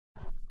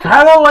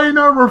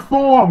Catalina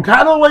reform.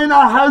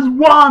 Catalina has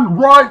won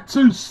right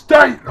to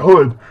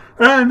statehood.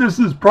 And this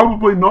is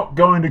probably not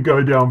going to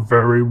go down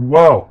very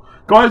well.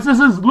 Guys, this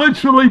is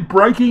literally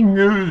breaking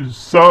news,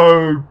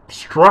 so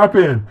strap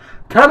in.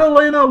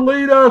 Catalina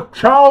leader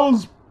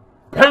Charles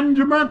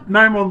Benjamin,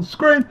 name on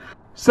screen,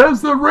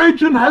 says the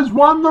region has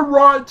won the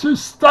right to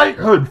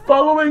statehood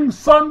following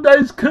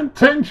Sunday's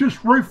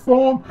contentious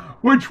reform,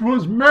 which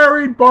was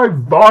married by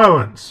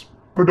violence,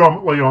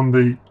 predominantly on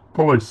the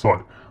police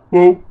side.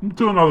 We'll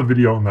do another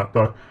video on that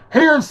though. He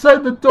has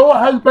said the door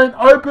has been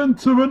opened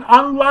to an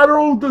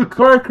unilateral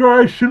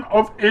declaration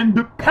of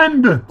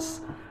independence.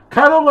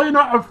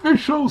 Catalina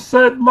officials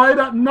said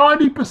later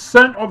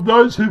 90% of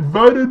those who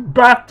voted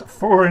backed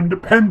for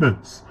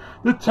independence.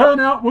 The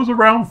turnout was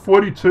around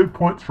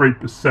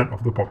 42.3%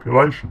 of the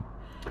population.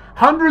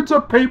 Hundreds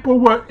of people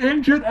were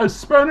injured as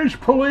Spanish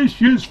police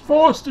used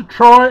force to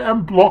try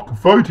and block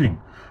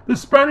voting. The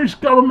Spanish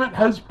government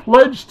has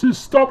pledged to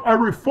stop a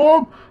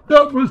reform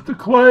that was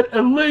declared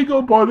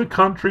illegal by the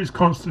country's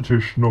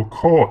constitutional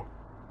court.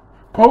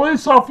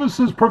 Police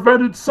officers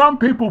prevented some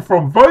people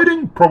from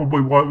voting, probably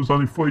why it was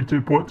only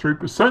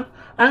 42.3%,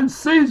 and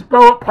seized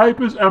ballot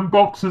papers and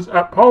boxes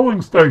at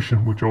polling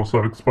station, which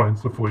also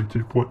explains the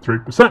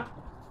 42.3%.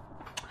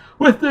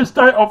 With this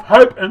day of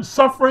hope and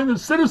suffering, the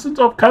citizens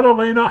of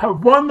Catalina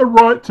have won the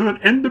right to an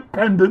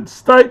independent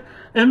state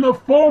in the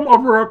form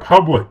of a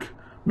republic,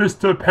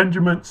 Mr.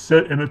 Benjamin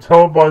said in a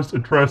televised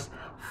address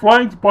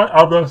flanked by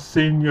other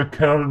senior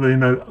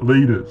Catalina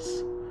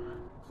leaders.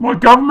 My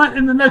government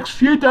in the next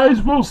few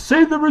days will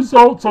see the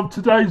results of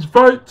today's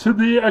vote to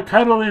the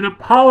Catalina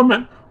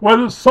Parliament where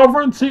the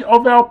sovereignty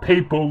of our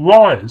people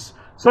lies,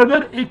 so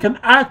that it can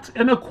act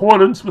in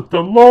accordance with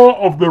the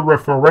law of the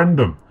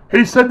referendum.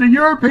 He said the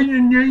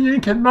European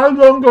Union can no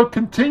longer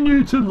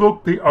continue to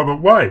look the other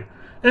way.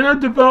 In a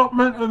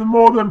development of the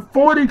more than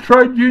 40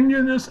 trade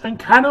unionists and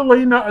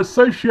Catalina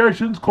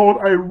associations called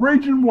a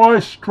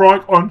region-wide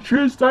strike on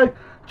Tuesday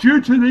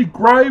due to the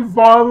grave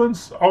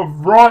violence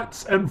of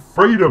rights and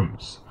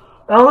freedoms.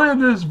 Earlier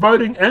this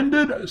voting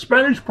ended,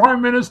 Spanish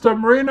Prime Minister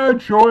Mariano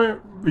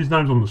Rajoy, his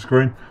name's on the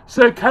screen,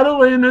 said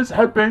Catalanians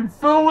had been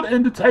fooled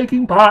into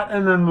taking part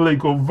in an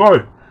illegal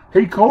vote.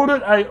 He called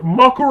it a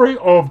mockery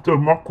of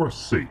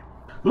democracy.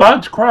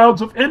 Large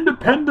crowds of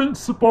independence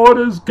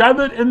supporters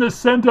gathered in the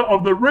centre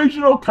of the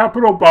regional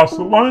capital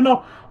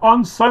Barcelona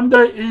on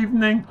Sunday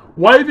evening,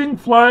 waving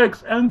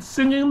flags and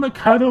singing the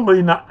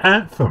Catalina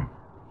anthem.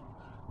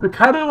 The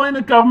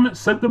Catalina government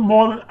said that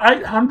more than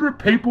 800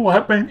 people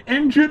have been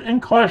injured in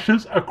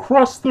clashes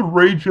across the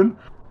region.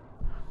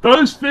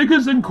 Those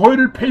figures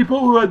included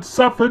people who had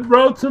suffered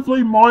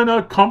relatively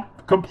minor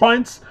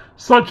complaints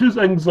such as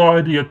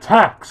anxiety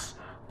attacks.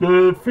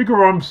 The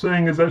figure I'm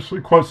seeing is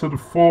actually closer to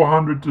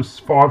 400 to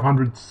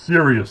 500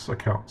 serious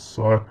accounts,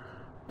 so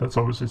that's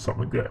obviously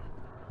something there.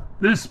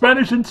 The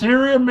Spanish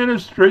Interior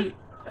Ministry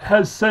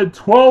has said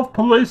 12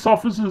 police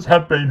officers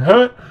have been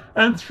hurt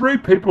and 3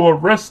 people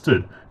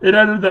arrested. It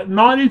added that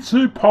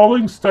 92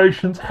 polling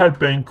stations had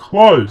been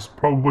closed,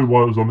 probably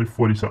why it was only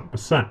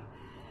 47%.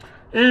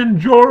 In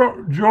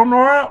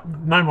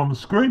Girona, name on the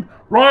screen,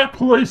 riot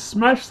police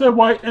smashed their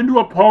way into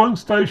a polling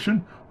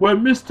station where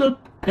Mr.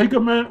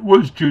 Benjamin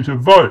was due to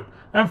vote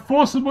and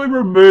forcibly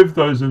removed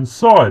those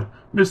inside.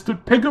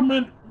 Mr.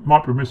 Benjamin,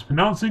 might be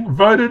mispronouncing,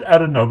 voted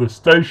at another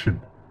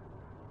station.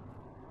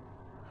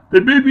 The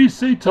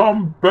BBC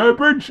Tom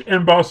Burbridge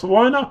in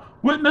Barcelona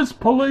witnessed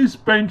police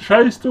being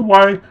chased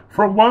away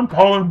from one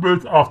polling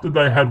booth after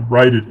they had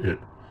raided it.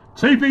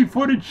 TV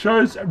footage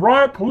shows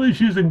riot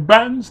police using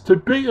batons to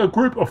beat a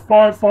group of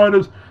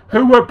firefighters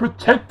who were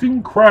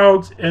protecting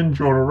crowds in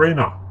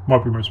Girona.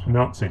 Might be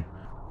mispronouncing.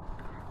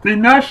 The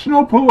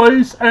National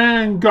Police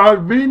and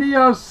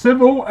Guardia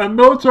Civil and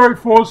military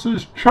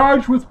forces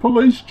charged with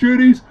police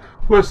duties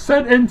were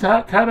sent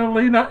into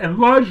Catalina in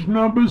large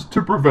numbers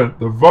to prevent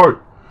the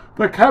vote.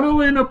 The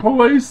Catalina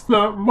police,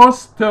 the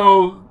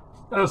Mostel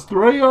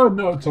Estrella,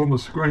 no, it's on the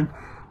screen,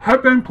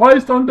 have been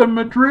placed under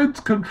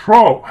Madrid's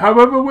control.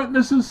 However,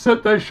 witnesses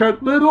said they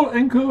showed little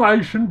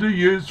inclination to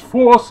use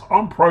force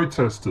on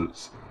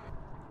protesters.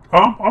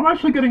 I'm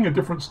actually getting a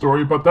different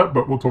story about that,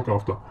 but we'll talk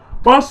after.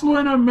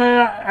 Barcelona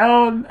Mayor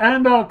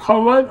Ana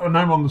Colet, a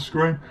name on the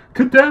screen,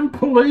 condemned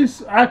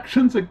police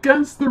actions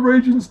against the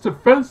region's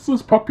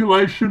defenceless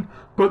population,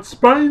 but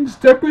Spain's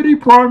Deputy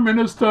Prime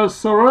Minister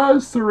Soraya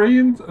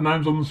Saenz, a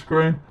name's on the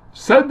screen,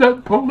 said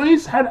that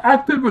police had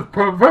acted with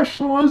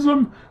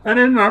professionalism and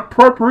in an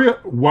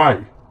appropriate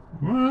way.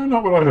 Well,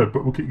 not what I heard,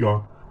 but we'll keep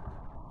going.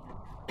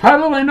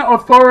 Catalina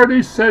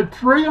authorities said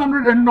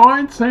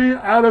 319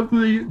 out of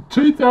the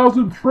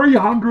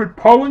 2,300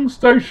 polling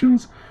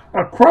stations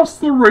across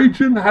the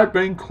region had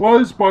been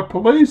closed by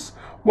police,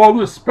 while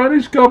the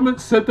Spanish government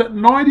said that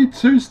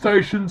 92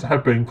 stations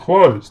had been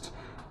closed.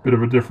 Bit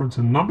of a difference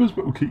in numbers,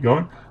 but we'll keep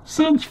going.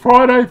 Since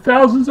Friday,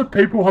 thousands of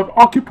people have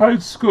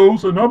occupied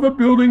schools and other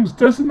buildings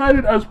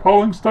designated as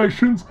polling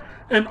stations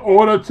in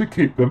order to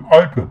keep them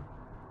open.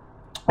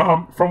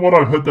 From what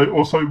I heard, they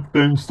also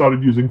then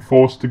started using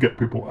force to get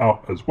people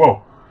out as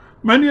well.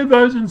 Many of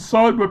those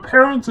inside were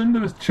parents and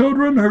their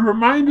children who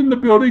remained in the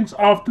buildings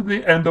after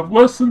the end of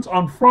lessons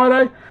on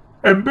Friday,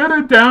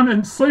 embedded down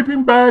in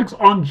sleeping bags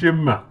on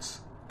gym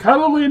mats.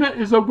 Catalonia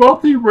is a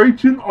wealthy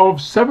region of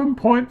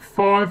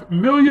 7.5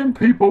 million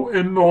people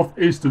in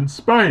northeastern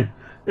Spain.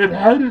 It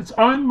had its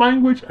own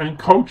language and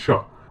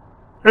culture.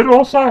 It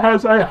also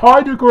has a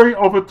high degree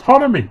of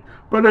autonomy,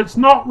 but it's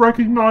not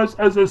recognized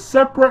as a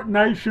separate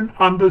nation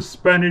under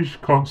Spanish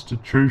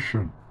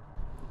constitution.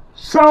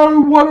 So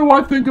what do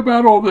I think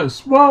about all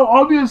this? Well,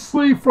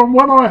 obviously from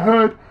what I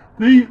heard,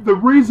 the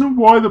reason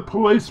why the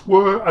police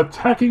were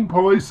attacking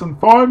police and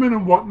firemen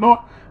and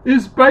whatnot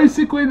is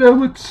basically there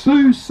were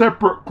two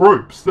separate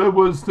groups. There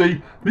was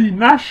the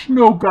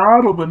National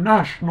Guard or the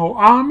National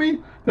Army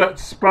that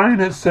Spain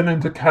has sent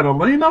into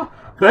Catalonia.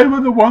 They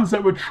were the ones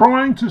that were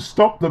trying to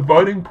stop the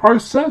voting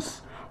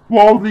process,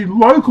 while the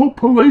local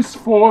police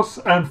force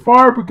and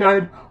fire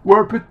brigade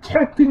were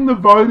protecting the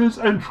voters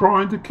and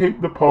trying to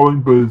keep the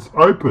polling booths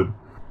open.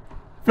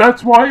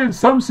 That's why in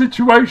some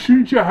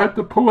situations you had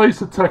the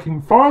police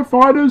attacking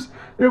firefighters.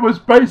 It was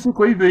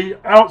basically the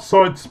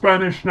outside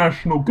Spanish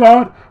National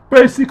Guard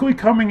basically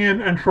coming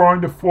in and trying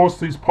to force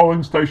these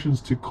polling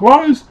stations to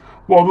close,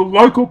 while the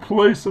local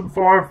police and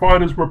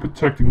firefighters were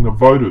protecting the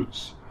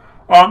voters.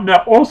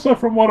 Now, also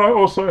from what I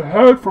also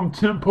heard from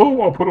Tim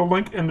Pool, I'll put a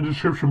link in the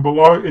description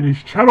below in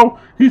his channel.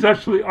 He's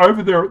actually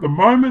over there at the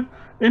moment.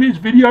 In his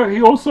video,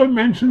 he also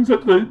mentions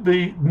that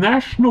the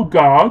National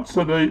Guard,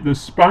 so the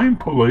Spain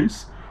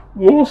police,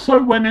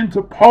 also went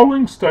into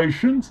polling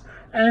stations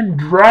and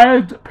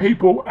dragged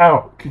people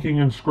out, kicking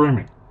and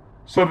screaming,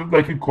 so that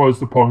they could close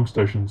the polling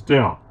stations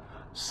down.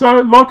 So,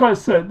 like I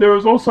said, there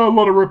was also a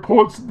lot of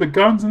reports that the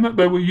guns that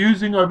they were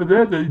using over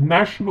there, the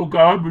National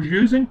Guard was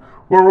using,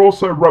 were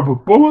also rubber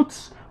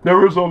bullets. There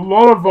was a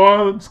lot of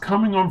violence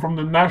coming on from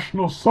the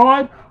national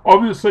side,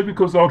 obviously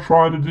because they were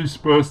trying to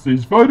disperse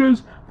these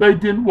voters. They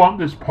didn't want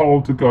this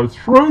poll to go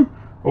through,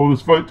 or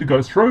this vote to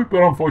go through,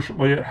 but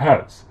unfortunately it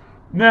has.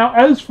 Now,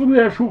 as for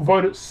the actual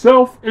vote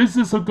itself, is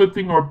this a good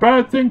thing or a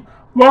bad thing?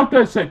 Like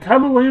I said,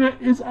 Catalonia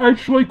is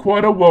actually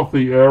quite a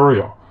wealthy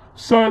area.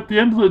 So at the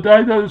end of the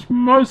day, that is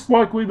most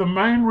likely the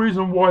main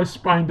reason why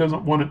Spain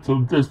doesn't want it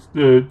to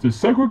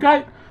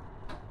desegregate.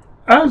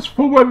 As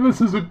for whether this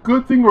is a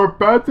good thing or a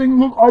bad thing,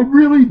 look, I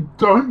really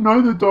don't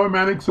know the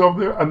dynamics of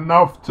there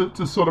enough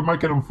to sort of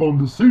make an informed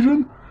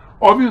decision.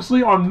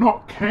 Obviously, I'm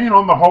not keen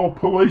on the whole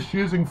police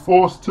using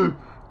force to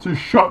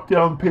shut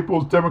down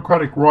people's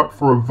democratic right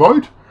for a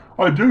vote.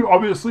 I do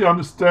obviously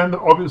understand that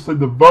obviously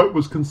the vote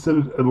was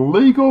considered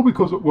illegal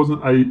because it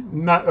wasn't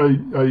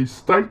a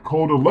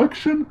state-called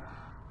election.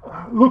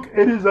 Look,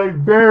 it is a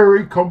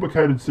very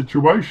complicated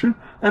situation,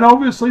 and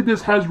obviously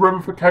this has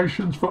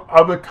ramifications for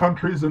other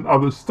countries and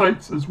other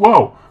states as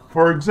well.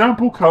 For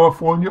example,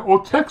 California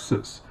or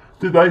Texas.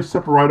 Do they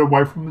separate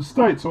away from the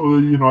states, or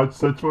the United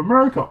States of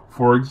America,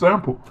 for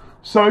example?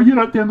 So, at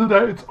the end of the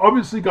day, it's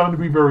obviously going to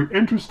be very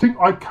interesting.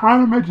 I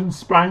can't imagine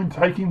Spain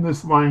taking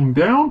this laying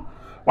down.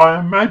 I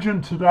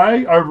imagine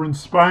today, over in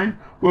Spain,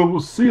 we will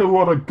see a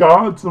lot of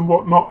guards and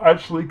whatnot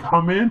actually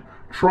come in,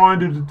 trying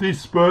to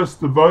disperse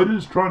the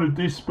voters, trying to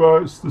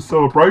disperse the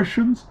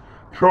celebrations,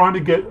 trying to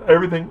get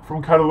everything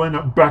from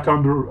Catalonia back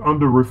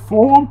under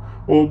reform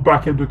or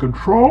back into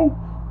control.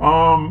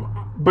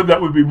 But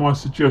that would be my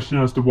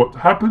suggestion as to what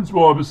happens.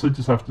 We'll obviously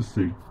just have to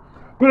see.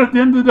 But at the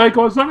end of the day,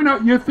 guys, let me know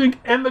what you think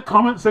in the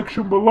comment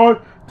section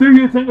below. Do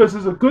you think this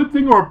is a good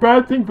thing or a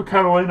bad thing for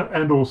Catalonia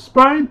and or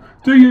Spain?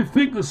 Do you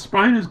think that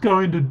Spain is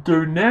going to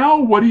do now?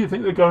 What do you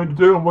think they're going to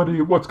do,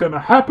 and what's going to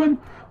happen?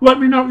 Let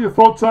me know what your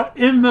thoughts are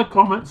in the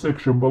comment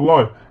section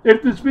below.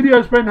 If this video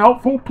has been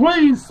helpful,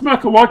 please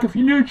smack a like. If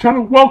you're new to the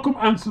channel, welcome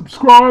and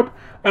subscribe.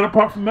 And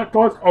apart from that,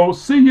 guys, I will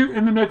see you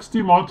in the next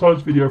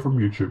demonetized video from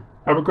YouTube.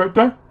 Have a great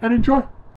day and enjoy.